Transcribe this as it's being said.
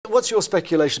What's your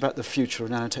speculation about the future of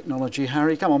nanotechnology,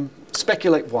 Harry? Come on,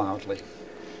 speculate wildly.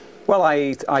 Well,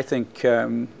 I think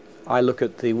I look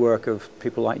at the work of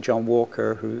people like John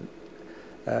Walker, who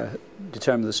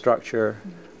determined the structure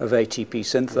of ATP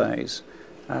synthase,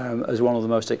 as one of the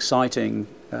most exciting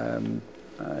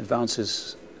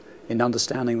advances in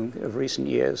understanding of recent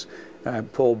years.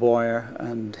 Paul Boyer,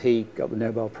 and he got the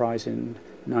Nobel Prize in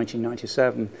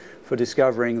 1997 for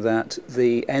discovering that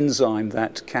the enzyme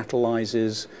that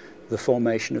catalyzes the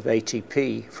formation of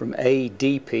ATP from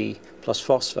ADP plus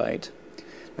phosphate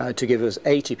to give us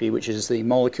ATP, which is the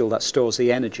molecule that stores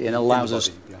the energy and allows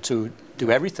us to do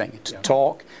everything, to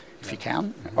talk, if you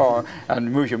can,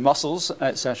 and move your muscles,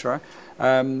 etc.,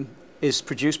 is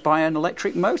produced by an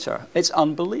electric motor. It's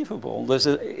unbelievable. There's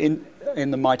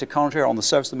in the mitochondria, on the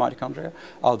surface of the mitochondria,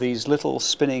 are these little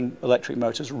spinning electric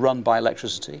motors run by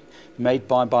electricity, made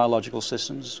by biological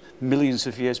systems millions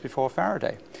of years before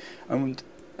Faraday. And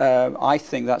I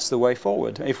think that's the way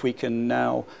forward. If we can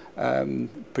now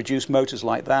produce motors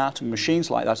like that and machines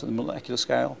like that at the molecular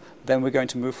scale, then we're going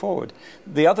to move forward.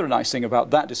 The other nice thing about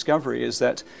that discovery is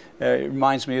that it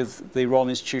reminds me of the Royal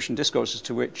Institution discourses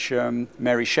to which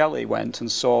Mary Shelley went and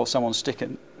saw someone stick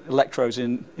electrodes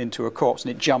into a corpse,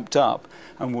 and it jumped up,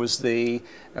 and was the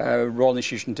Royal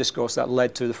Institution discourse that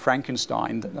led to the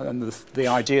Frankenstein and the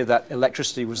idea that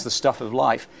electricity was the stuff of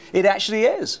life. It actually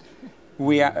is.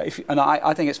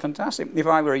 I think it's fantastic. If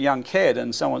I were a young kid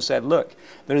and someone said, look,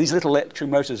 there are these little electric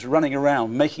motors running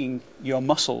around making your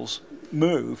muscles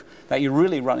move, that you're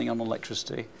really running on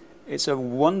electricity, it's a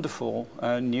wonderful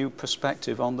new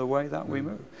perspective on the way that we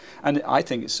move. And I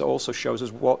think it also shows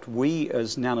us what we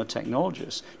as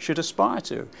nanotechnologists should aspire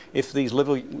to. If these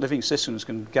living systems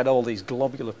can get all these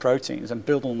globular proteins and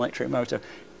build an electric motor,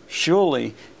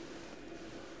 surely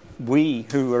we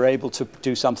who are able to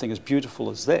do something as beautiful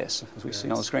as this, as we see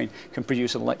on the screen, can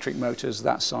produce electric motors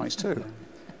that size too.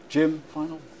 Jim,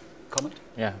 final comment?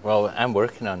 Yeah, well, I'm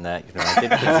working on that. You know,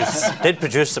 I did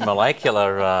produce a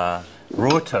molecular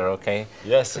rotor, okay,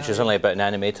 yes, which is only about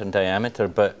 1 nanometer in diameter.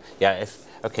 But yeah, if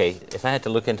I had to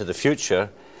look into the future,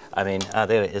 I mean,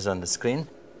 there it is on the screen.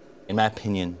 In my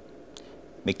opinion,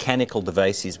 mechanical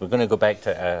devices. We're going to go back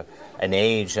to an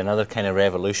age, another kind of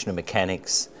revolution of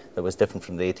mechanics that was different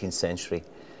from the 18th century.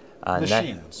 And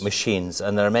machines,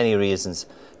 and there are many reasons.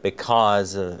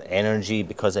 Because of energy,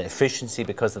 because of efficiency,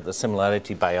 because of the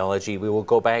similarity biology, we will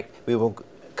go back, we will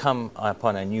come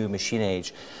upon a new machine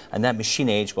age, and that machine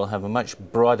age will have a much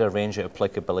broader range of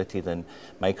applicability than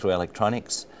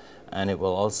microelectronics, and it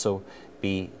will also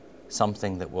be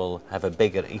something that will have a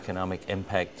bigger economic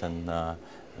impact than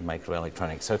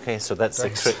microelectronics. Okay, so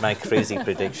that's my crazy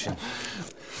prediction.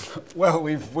 Well,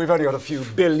 we've only got a few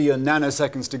billion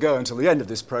nanoseconds to go until the end of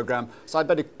this programme, so I'd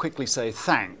better quickly say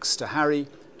thanks to Harry,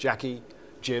 Jackie,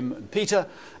 Jim and Peter,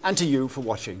 and to you for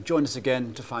watching. Join us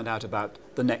again to find out about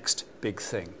the next big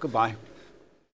thing. Goodbye.